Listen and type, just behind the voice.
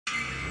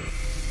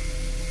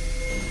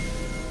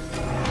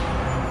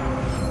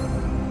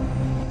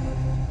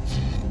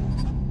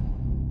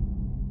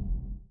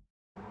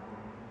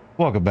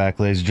Welcome back,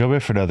 ladies and gentlemen,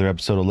 for another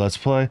episode of Let's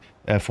Play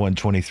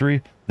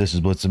F123. This is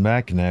Blitz and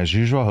Mac, and as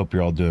usual, I hope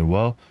you're all doing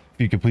well. If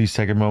you could please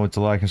take a moment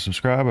to like and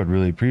subscribe, I'd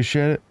really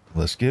appreciate it.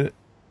 Let's get it.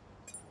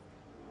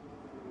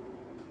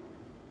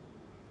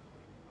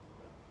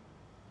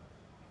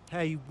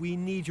 Hey, we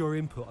need your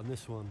input on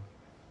this one.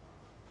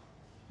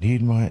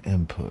 Need my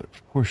input.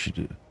 Of course you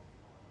do.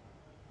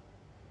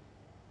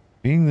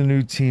 Being the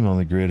new team on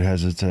the grid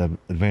has its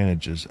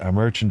advantages. Our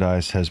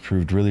merchandise has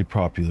proved really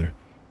popular.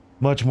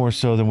 Much more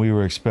so than we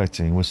were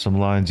expecting, with some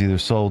lines either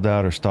sold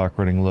out or stock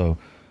running low.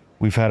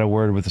 We've had a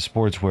word with the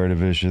sportswear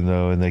division,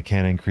 though, and they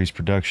can't increase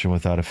production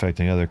without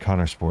affecting other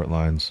countersport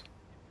lines.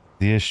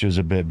 The issue is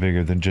a bit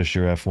bigger than just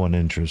your F1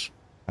 interests.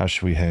 How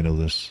should we handle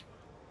this?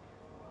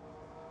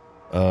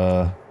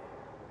 I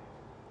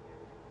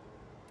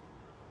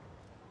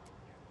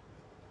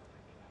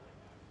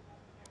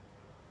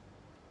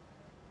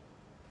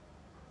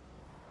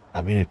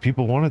mean, if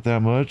people want it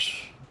that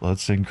much,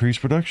 let's increase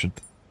production.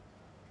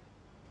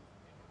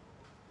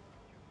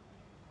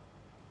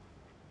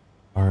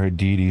 Alright,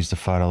 DDs to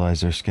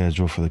finalize their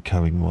schedule for the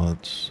coming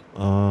months.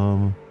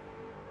 I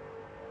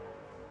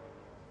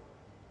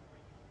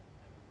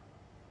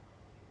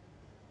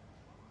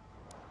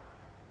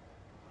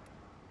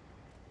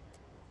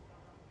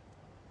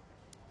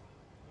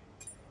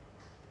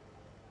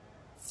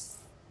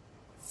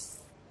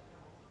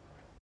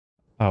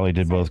only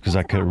did both because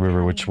I couldn't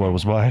remember which one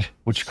was mine,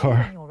 which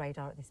car.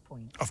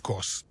 Of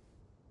course.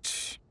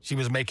 She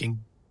was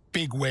making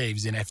big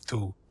waves in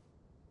F2.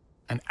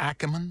 And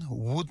Ackerman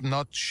would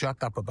not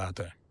shut up about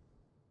her.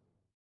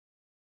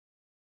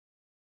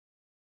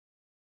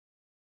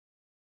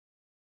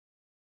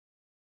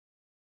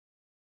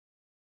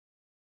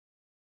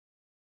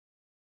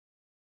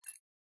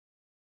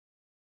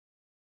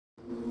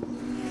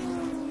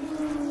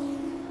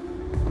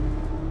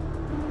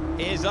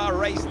 Here's our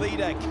race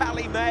leader,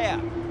 Callie Mayer.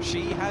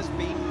 She has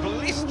been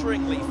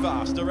blisteringly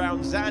fast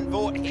around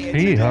Zandvoort here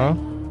today. Huh?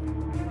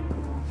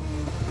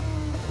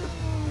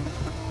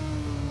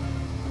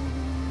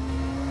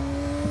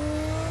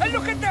 And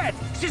look at that!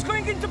 She's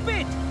going into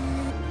pit!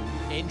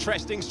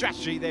 Interesting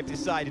strategy they've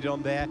decided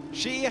on there.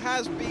 She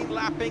has been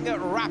lapping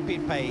at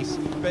rapid pace,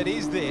 but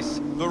is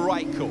this the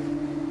right call?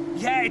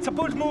 Yeah, it's a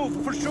bold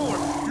move, for sure.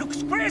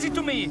 Looks crazy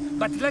to me,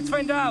 but let's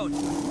find out.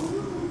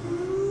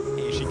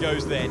 Here she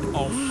goes then,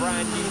 on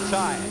brand new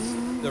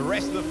tyres. The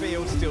rest of the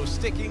field still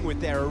sticking with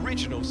their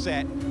original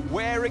set.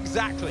 Where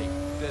exactly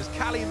does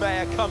Callie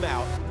Mayer come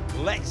out?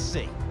 Let's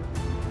see.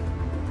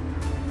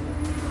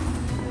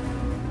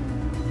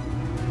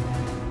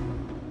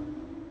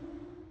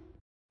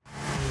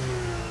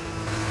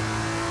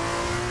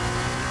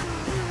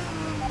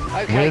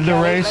 Okay, win the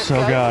race, oh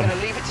God. I'm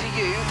gonna leave it to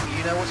you.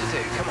 You know what to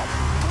do. Come on.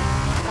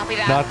 Copy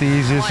that. Not the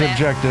easiest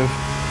objective.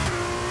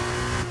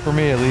 For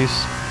me, at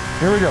least.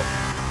 Here we go.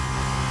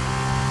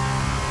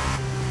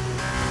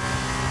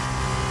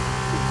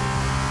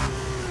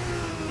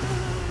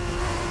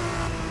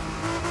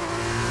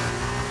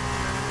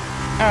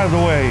 Out of the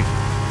way,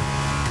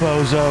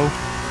 bozo.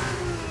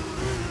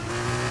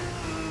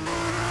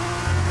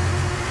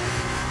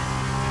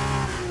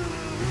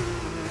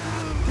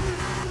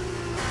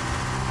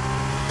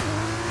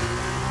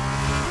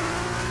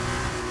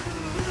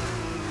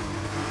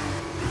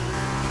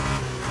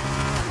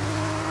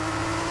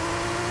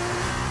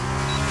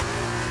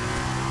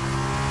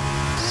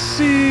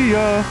 See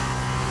ya.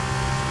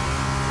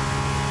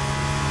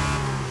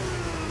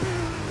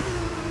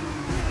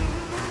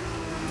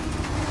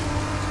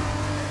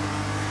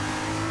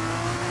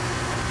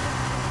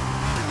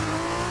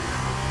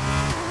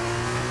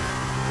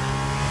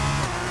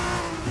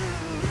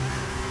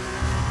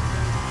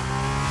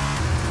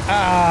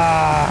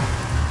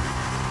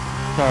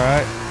 It's all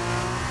right.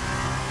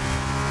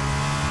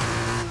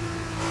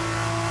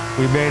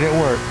 We made it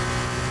work.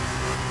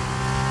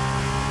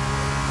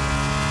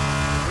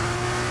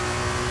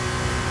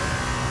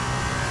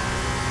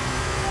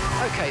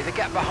 Okay, the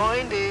gap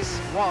behind is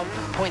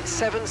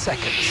 1.7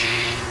 seconds.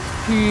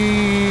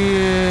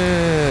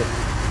 Shit.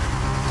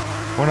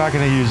 We're not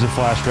going to use the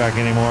flash track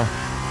anymore.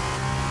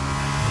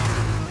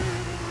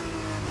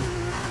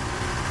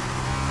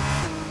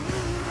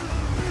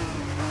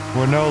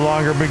 We're no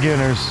longer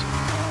beginners.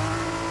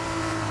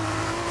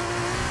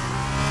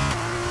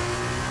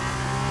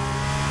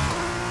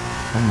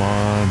 Come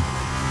on.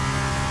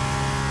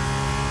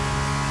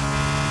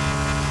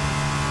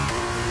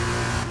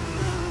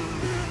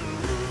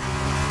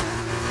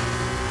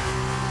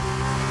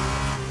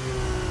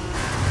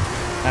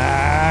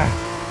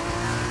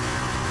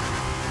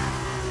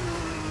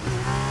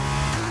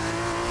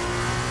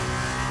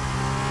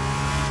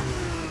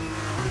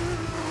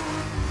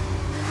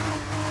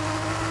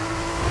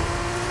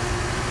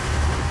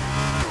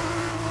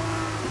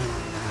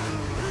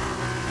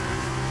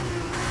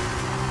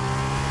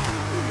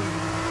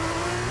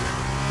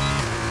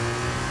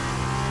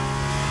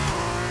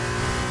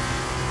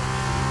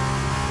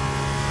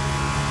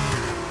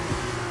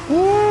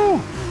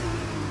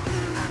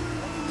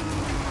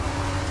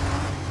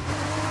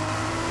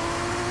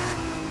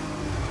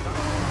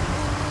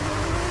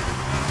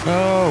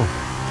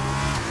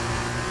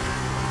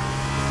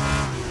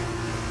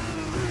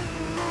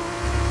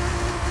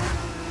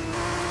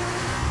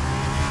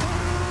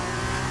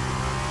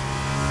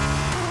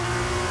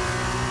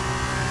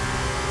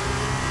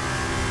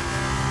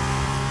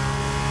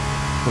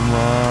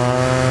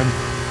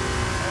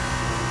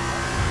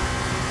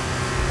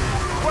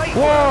 Great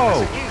Whoa!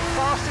 work. That's a new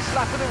fastest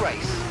lap of the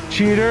race.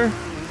 Cheater.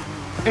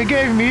 It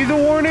gave me the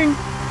warning?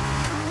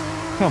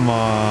 Come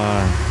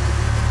on.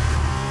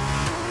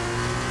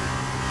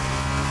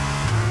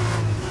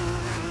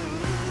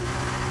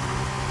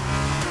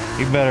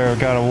 He better have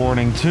got a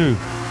warning too.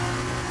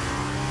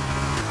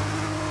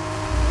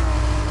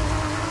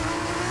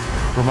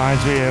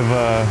 Reminds me of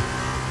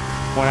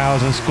when I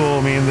was in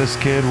school, me and this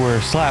kid were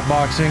slap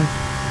boxing.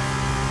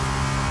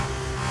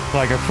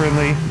 Like a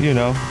friendly, you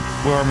know,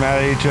 we weren't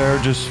mad at each other,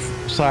 just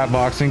slap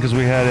boxing because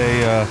we had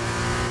a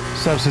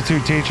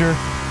substitute teacher.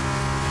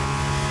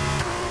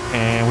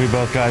 And we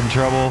both got in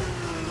trouble,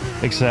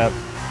 except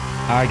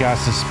I got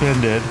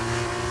suspended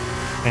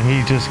and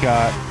he just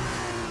got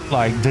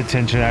like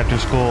detention after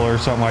school or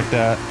something like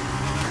that.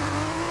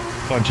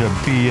 Bunch of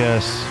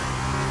BS.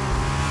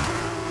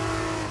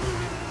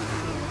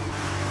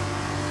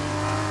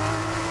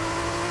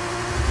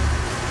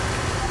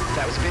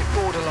 That was a bit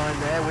borderline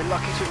there. We're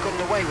lucky to have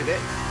gotten away with it.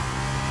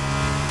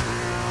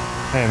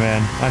 Hey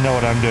man, I know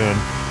what I'm doing.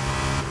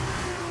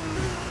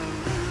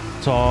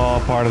 It's all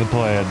part of the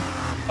plan.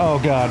 Oh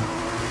God.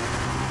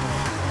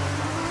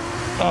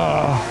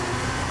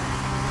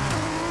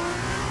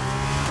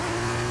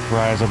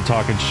 Right as I'm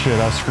talking shit,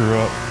 I screw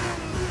up.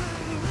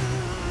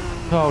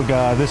 Oh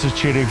God, this is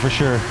cheating for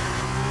sure.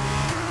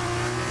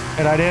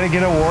 And I didn't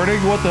get a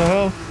warning? What the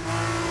hell?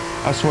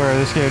 I swear,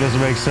 this game doesn't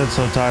make sense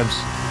sometimes.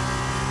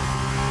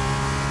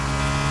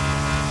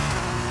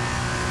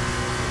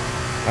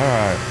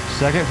 Alright,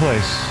 second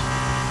place.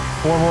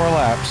 4 more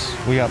laps.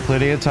 We got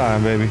plenty of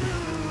time, baby.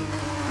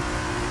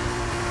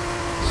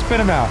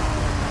 Spin him out.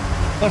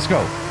 Let's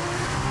go.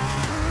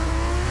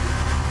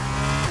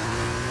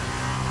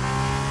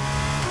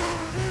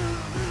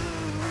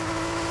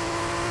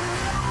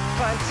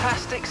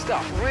 Fantastic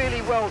stuff.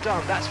 Really well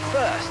done. That's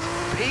first.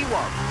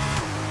 P1.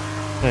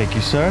 Thank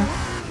you, sir.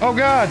 Oh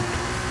God!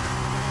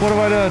 What have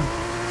I done?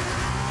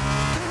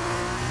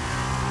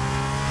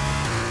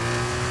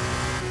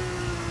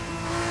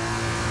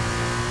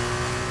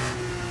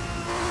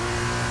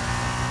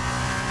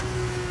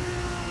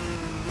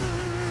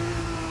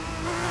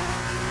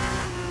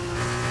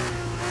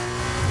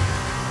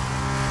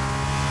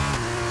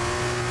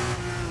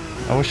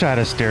 I wish I had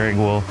a steering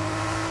wheel.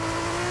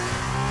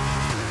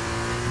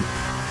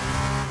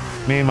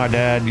 Me and my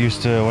dad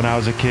used to, when I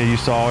was a kid,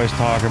 used to always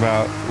talk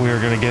about we were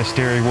going to get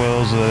steering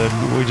wheels,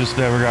 and we just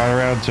never got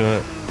around to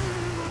it.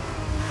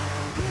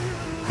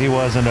 He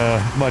wasn't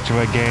much of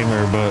a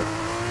gamer, but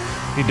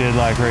he did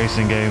like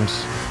racing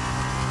games.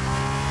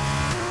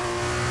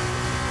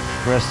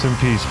 Rest in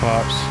peace,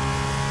 Pops.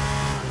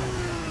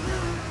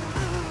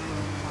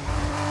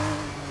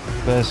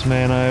 Best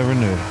man I ever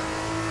knew.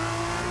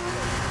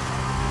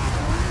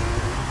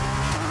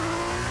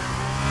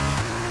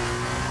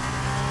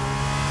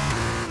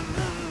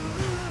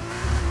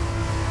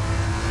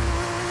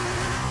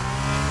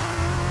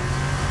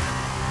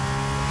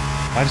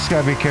 I just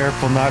gotta be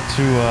careful not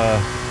to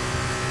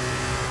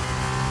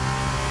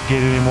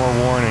get any more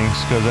warnings,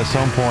 because at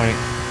some point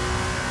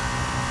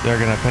they're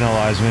gonna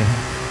penalize me.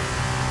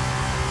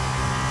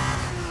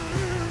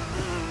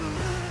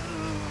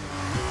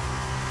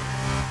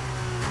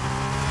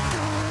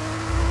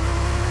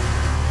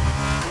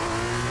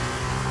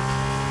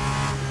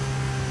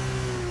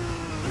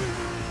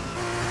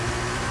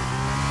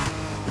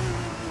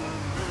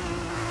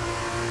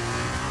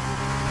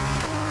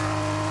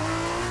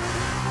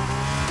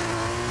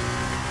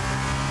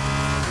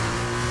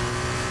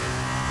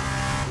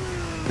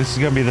 This is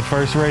gonna be the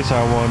first race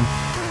I won.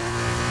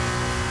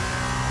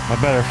 I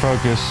better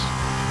focus.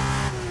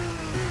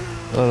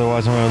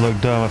 Otherwise I'm gonna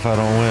look dumb if I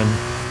don't win.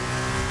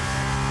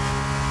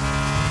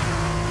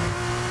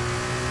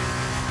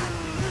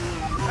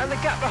 And the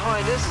gap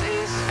behind us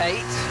is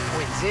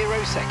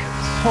 8.0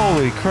 seconds.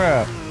 Holy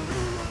crap.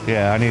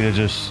 Yeah, I need to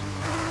just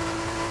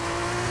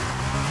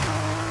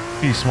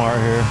be smart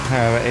here. I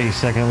have an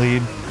 8-second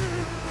lead.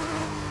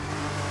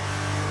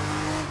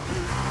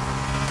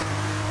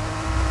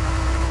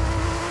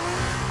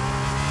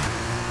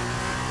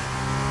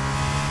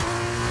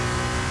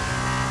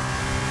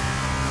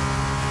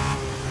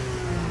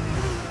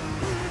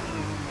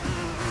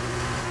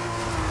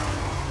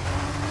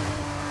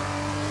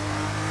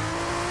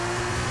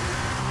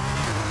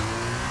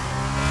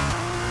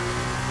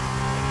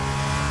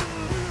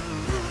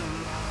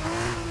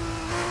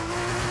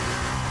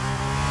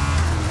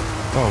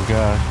 Oh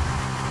God.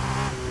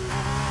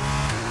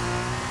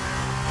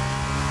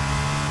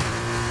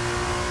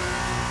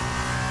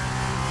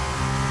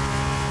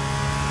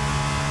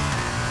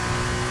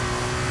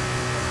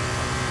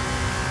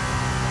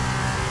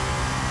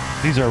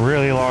 These are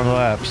really long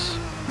laps.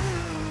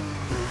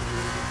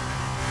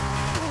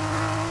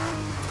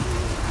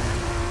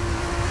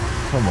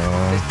 Come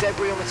on. There's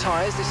debris on the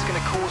tyres. This is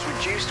going to cause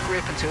reduced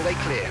grip until they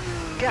clear.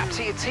 Gap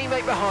to your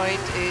teammate behind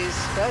is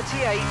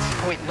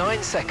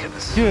 38.9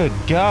 seconds. Good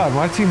God,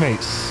 my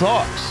teammate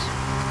sucks.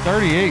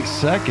 38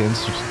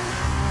 seconds.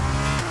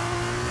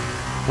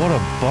 What a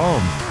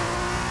bum.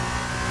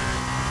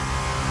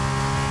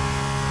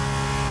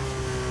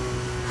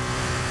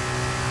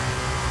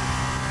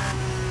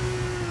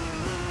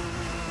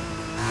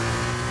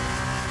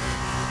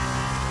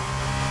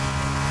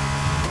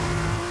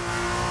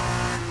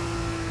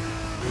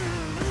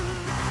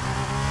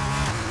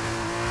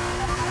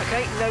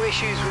 no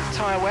issues with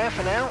tyre wear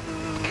for now.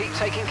 Keep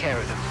taking care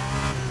of them.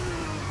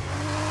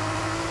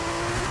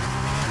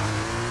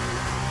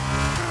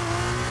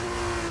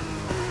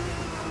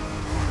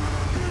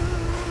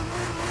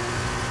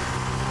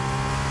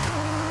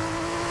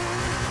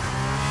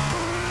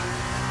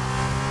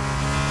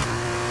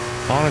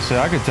 Honestly,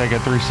 I could take a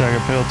 3-second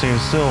penalty and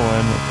still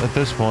win at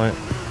this point.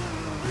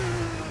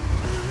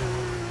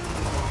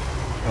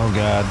 Oh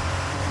God.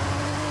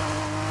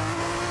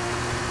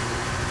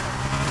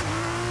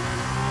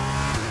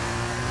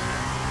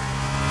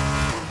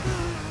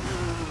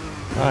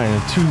 I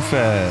am too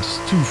fast,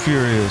 too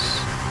furious.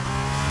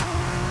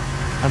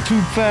 I'm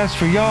too fast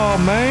for y'all,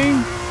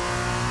 man.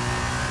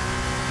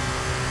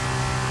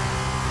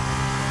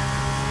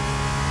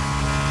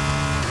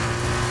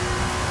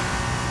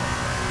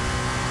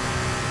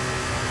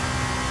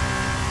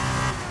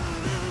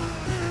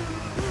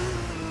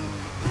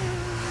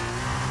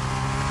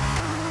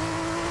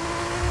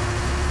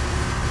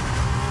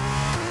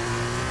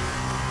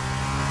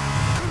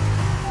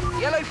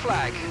 Yellow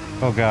flag.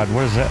 Oh God,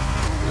 what is that?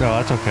 No,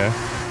 that's okay.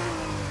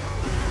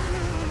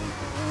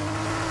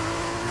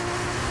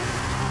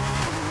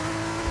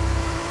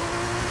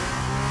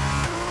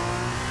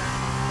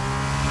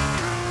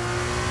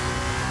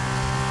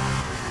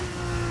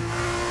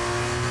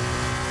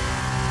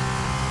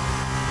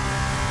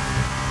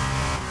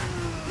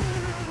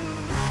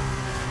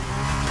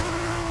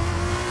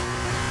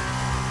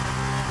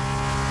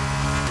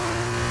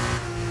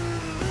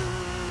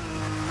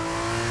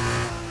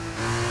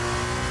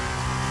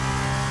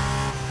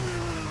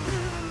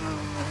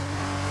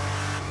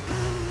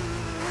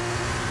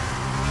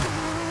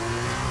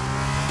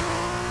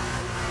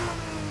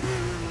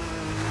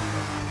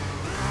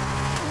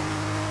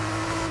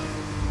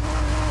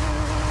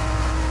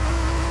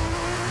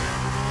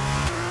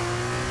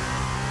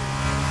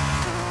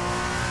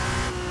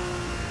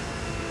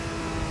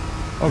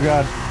 Oh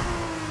God.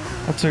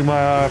 I took my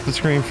eye off the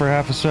screen for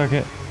half a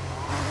second.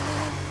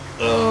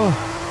 Ugh.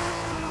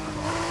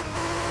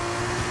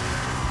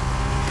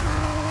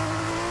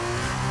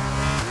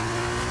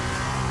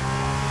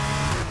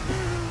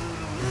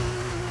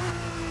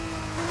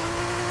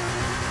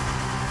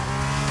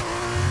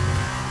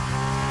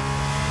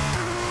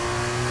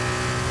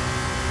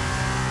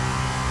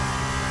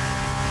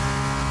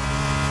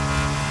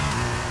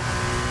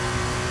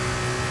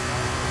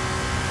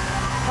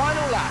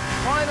 Final lap,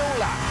 final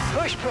lap.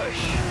 Push, push.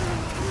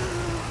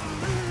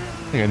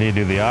 I think I need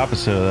to do the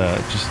opposite of that.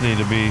 Just need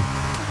to be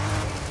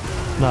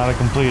not a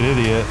complete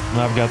idiot,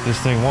 and I've got this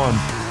thing won.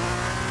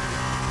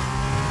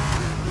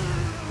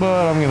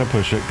 But I'm gonna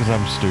push it because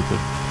I'm stupid.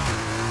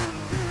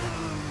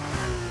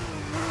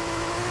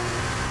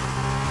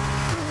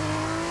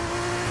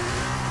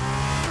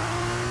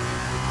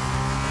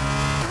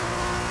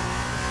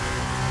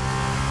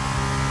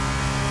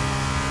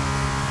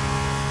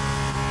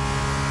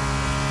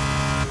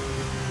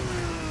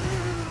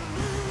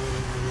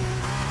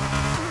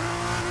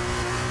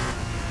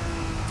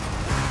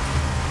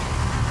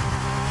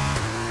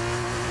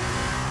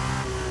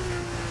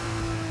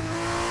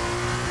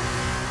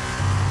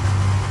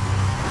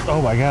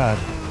 Oh my God.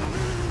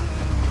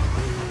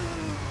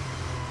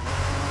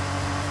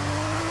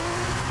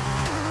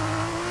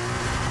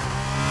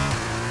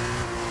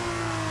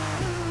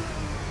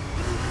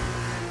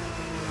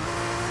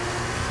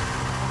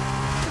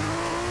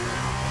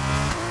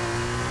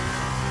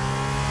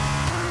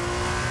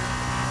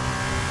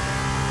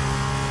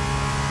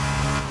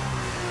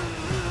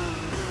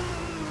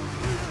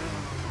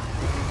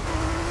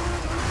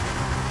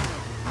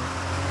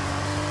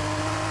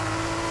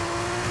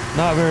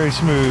 Not very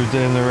smooth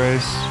in the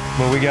race,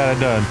 but we got it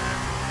done.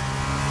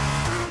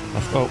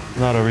 Oh,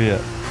 not over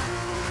yet.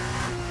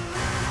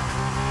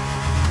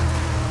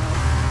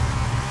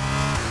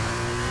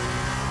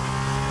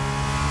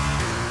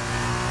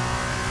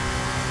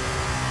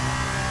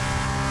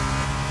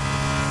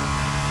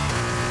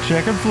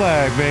 Checkered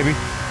flag, baby.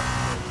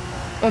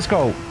 Let's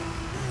go.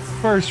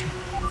 First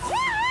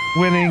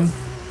winning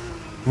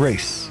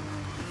race.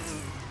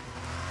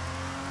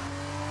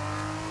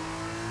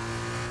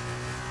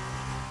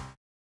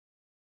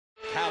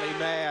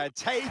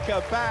 Take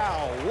a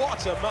bow.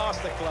 What a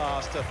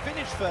masterclass to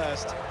finish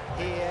first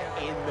here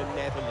in the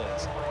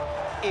Netherlands.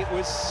 It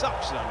was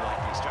such an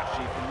unlikely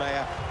strategy from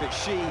Maya, but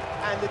she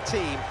and the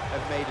team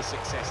have made a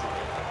success of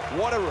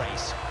it. What a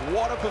race,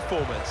 what a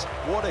performance,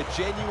 what a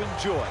genuine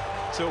joy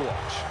to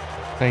watch.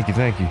 Thank you,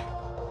 thank you.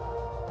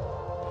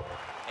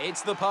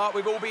 It's the part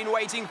we've all been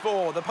waiting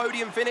for, the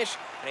podium finish,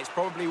 and it's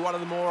probably one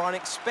of the more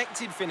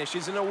unexpected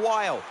finishes in a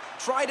while.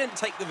 Trident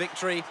take the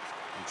victory.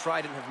 And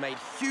Trident have made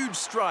huge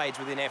strides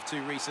within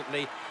F2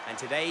 recently, and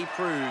today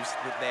proves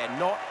that they're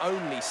not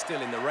only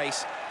still in the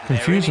race,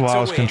 Confused while I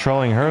was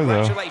controlling her,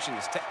 though.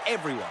 Congratulations to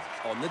everyone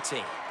on the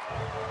team.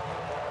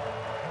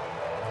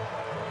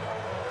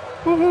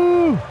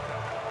 Woohoo!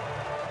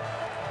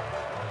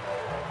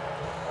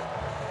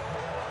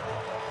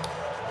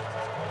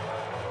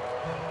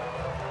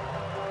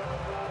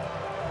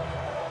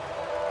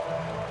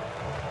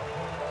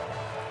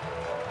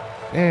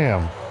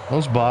 Damn.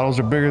 Those bottles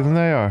are bigger than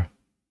they are.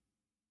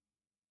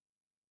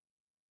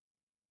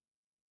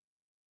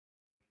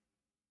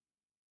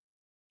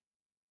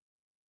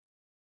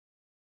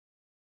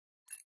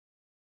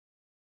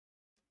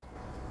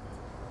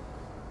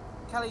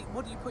 Callie,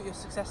 what do you put your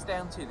success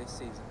down to this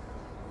season?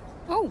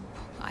 Oh,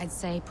 I'd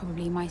say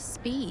probably my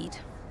speed.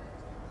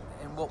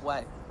 In what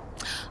way?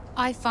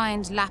 I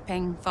find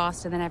lapping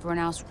faster than everyone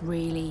else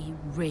really,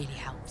 really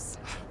helps.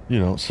 You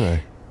don't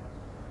say.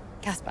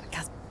 Casper.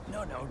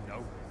 No.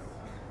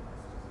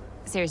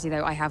 Seriously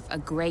though, I have a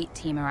great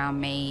team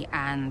around me,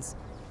 and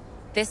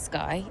this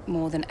guy,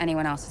 more than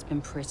anyone else, has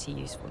been pretty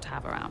useful to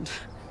have around.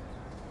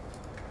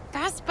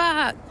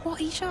 Casper, what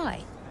are you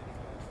shy?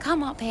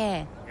 Come up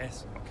here.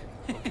 Yes,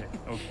 okay.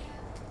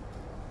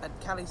 And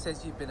Callie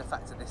says you've been a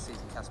factor this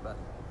season, Casper.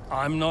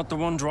 I'm not the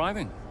one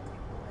driving.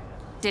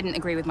 Didn't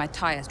agree with my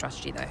tyre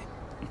strategy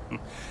though.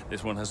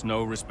 This one has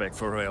no respect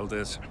for her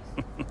elders.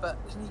 But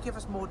can you give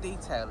us more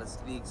detail as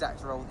to the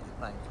exact role that you're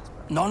playing,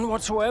 Casper? None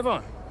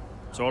whatsoever.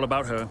 It's all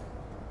about her.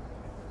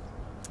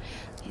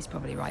 He's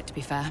probably right, to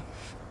be fair.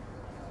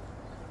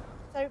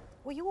 So,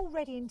 were you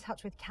already in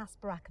touch with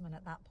Casper Ackerman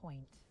at that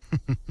point?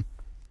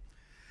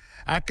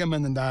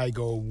 Ackerman and I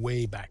go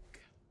way back.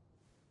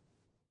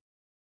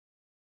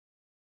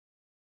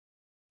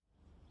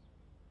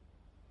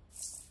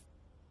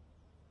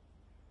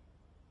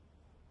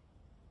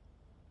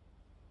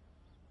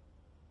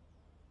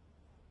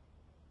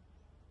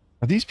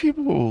 Are these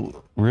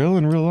people real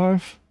in real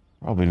life?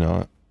 Probably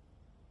not.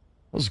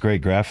 Those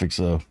great graphics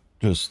though,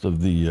 just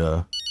of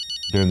the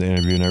during the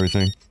interview and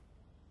everything.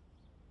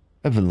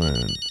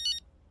 Evelyn.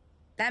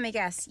 Let me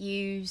guess,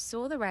 you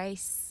saw the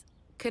race,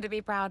 couldn't be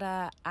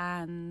prouder,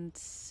 and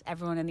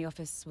everyone in the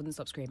office wouldn't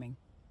stop screaming.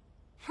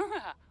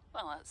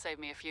 Well, that saved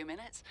me a few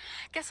minutes.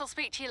 Guess I'll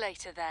speak to you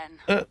later then.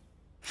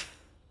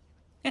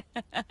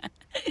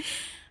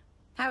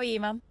 How are you,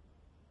 Mum?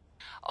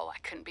 Oh, I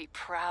couldn't be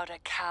prouder,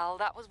 Cal.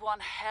 That was one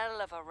hell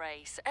of a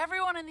race.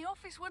 Everyone in the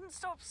office wouldn't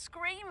stop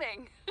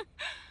screaming.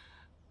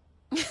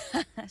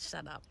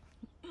 Shut up.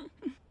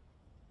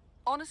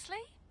 Honestly,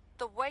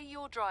 the way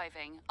you're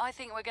driving, I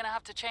think we're going to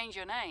have to change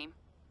your name.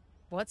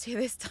 What's here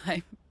this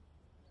time?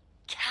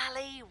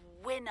 Callie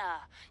Winner.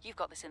 You've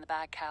got this in the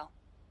bag, Cal.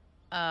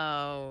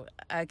 Oh,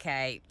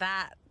 okay.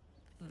 That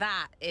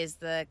is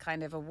the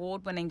kind of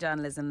award-winning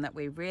journalism that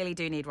we really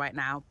do need right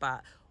now,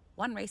 but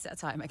one race at a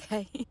time,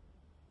 okay?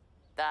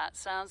 That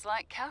sounds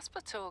like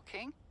Casper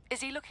talking.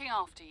 Is he looking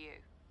after you?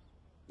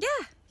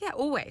 Yeah,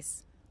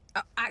 always.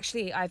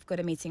 Actually, I've got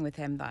a meeting with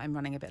him that I'm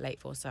running a bit late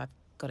for, so I've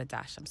got to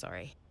dash. I'm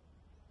sorry.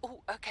 Oh,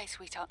 okay,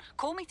 sweetheart.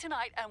 Call me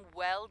tonight and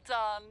well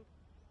done.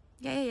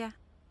 Yeah.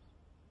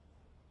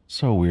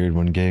 So weird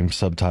when game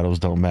subtitles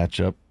don't match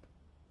up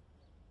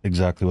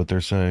exactly what they're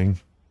saying.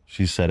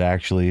 She said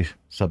actually,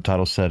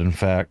 subtitle said in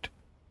fact.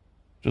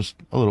 Just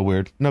a little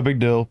weird. No big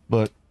deal,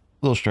 but a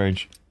little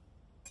strange.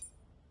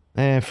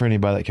 And for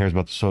anybody that cares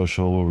about the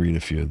social, we'll read a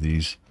few of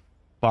these.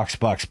 Box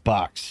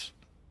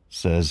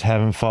says,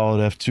 haven't followed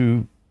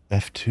F2.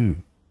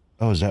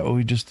 Oh, is that what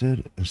we just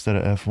did instead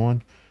of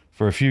F1?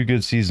 For a few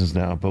good seasons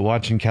now, but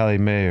watching Callie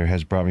Mayer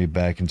has brought me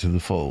back into the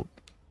fold.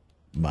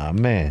 My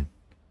man.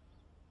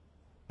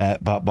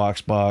 At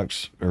Box,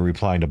 or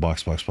replying to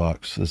Box.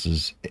 This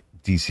is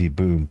DC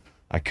Boom.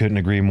 I couldn't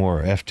agree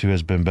more. F2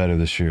 has been better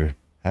this year.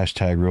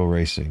 Hashtag real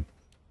racing.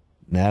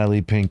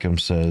 Natalie Pinkham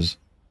says,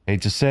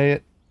 hate to say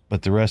it,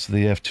 but the rest of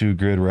the F2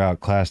 grid were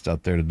outclassed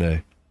out there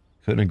today.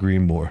 Couldn't agree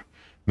more.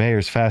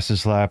 Mayer's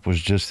fastest lap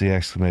was just the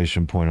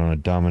exclamation point on a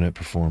dominant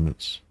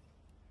performance.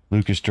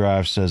 Lucas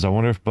Drive says, I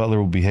wonder if Butler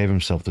will behave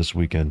himself this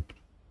weekend.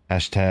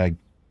 Hashtag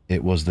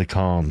it was the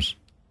calms.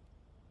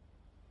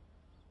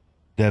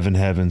 Devin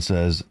Heaven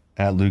says,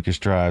 at Lucas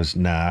Drives,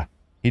 nah,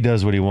 he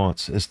does what he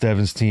wants. It's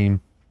Devin's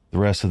team. The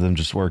rest of them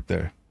just work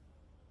there.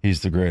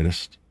 He's the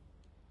greatest.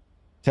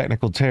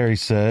 Technical Terry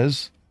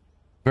says,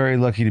 very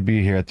lucky to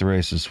be here at the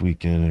race this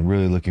weekend and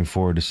really looking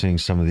forward to seeing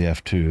some of the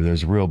F2.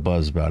 There's a real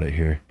buzz about it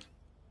here.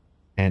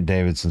 Ant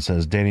Davidson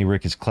says, Danny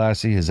Rick is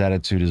classy. His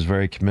attitude is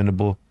very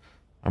commendable.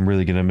 I'm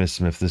really going to miss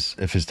him if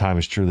his time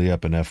is truly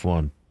up in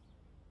F1.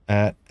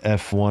 At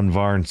F1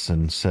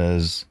 Varnson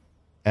says,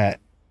 at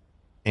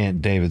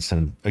Ant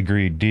Davidson,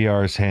 agreed.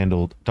 Doctors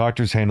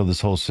handled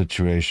this whole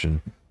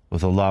situation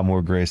with a lot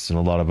more grace than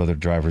a lot of other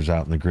drivers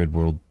out in the grid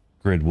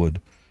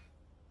would.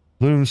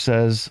 Loom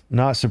says,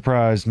 not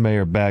surprised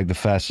Mayer bagged the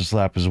fastest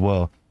lap as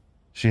well.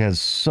 She has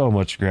so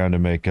much ground to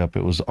make up,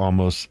 it was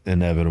almost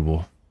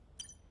inevitable.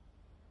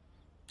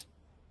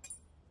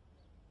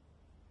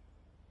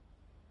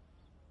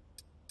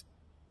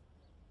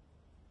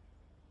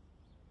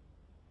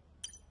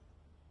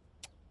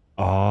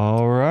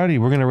 Alrighty,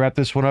 we're gonna wrap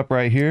this one up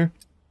right here.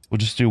 We'll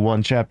just do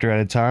one chapter at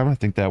a time. I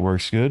think that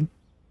works good.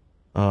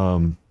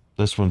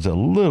 This one's a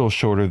little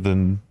shorter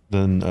than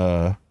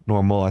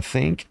normal, I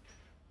think,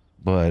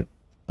 but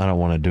I don't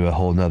want to do a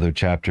whole nother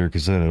chapter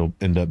because then it'll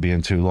end up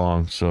being too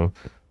long. So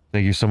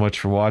thank you so much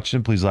for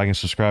watching. Please like and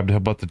subscribe to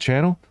help out the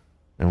channel,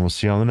 and we'll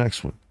see you on the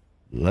next one.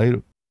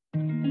 Later.